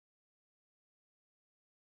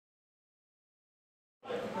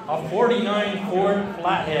a 49 Ford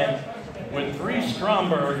Flathead with 3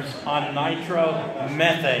 Strombergs on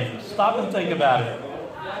nitromethane. Stop and think about it.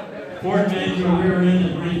 Ford manual rear end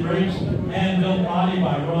and rear brakes, hand-built body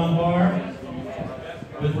by Ron Barr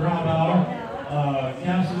with Rob Bauer,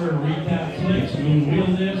 Castler recap slicks, moon wheel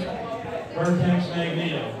disc, Vertex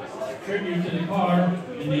magneto. Tribute to the car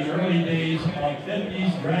in the early days of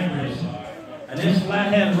 50s drag racing. And this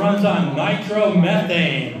Flathead runs on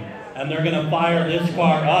nitromethane, and they're going to fire this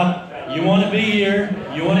car up. You want to be here,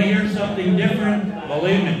 you want to hear something different,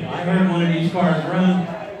 believe me, I heard one of these cars run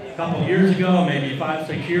a couple years ago, maybe 5,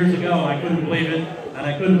 6 years ago. I couldn't believe it, and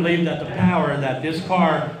I couldn't believe that the power that this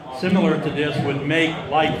car, similar to this, would make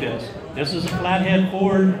like this. This is a Flathead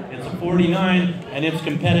Ford, it's a 49, and it's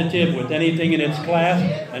competitive with anything in its class,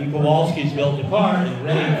 and Kowalski's built a car in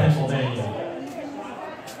Reading, Pennsylvania.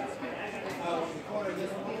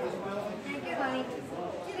 Thank you, honey.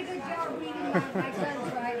 Did a good job reading about my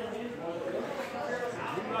son's writing.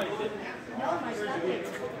 No, my son did.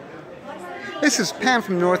 This is Pam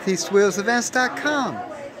from NortheastWheelsEvents.com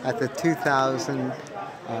at the 2000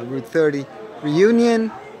 Route 30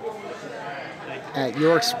 reunion at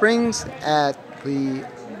York Springs at the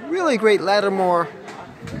really great Lattimore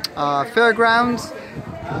Fairgrounds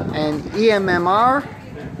and EMMR,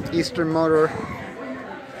 Eastern Motor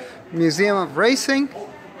Museum of Racing.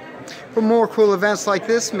 For more cool events like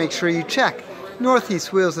this, make sure you check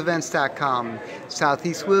NortheastWheelsEvents.com,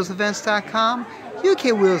 SoutheastWheelsEvents.com,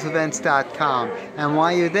 UKWheelsEvents.com, and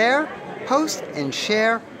while you're there, post and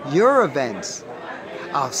share your events.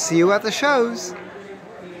 I'll see you at the shows.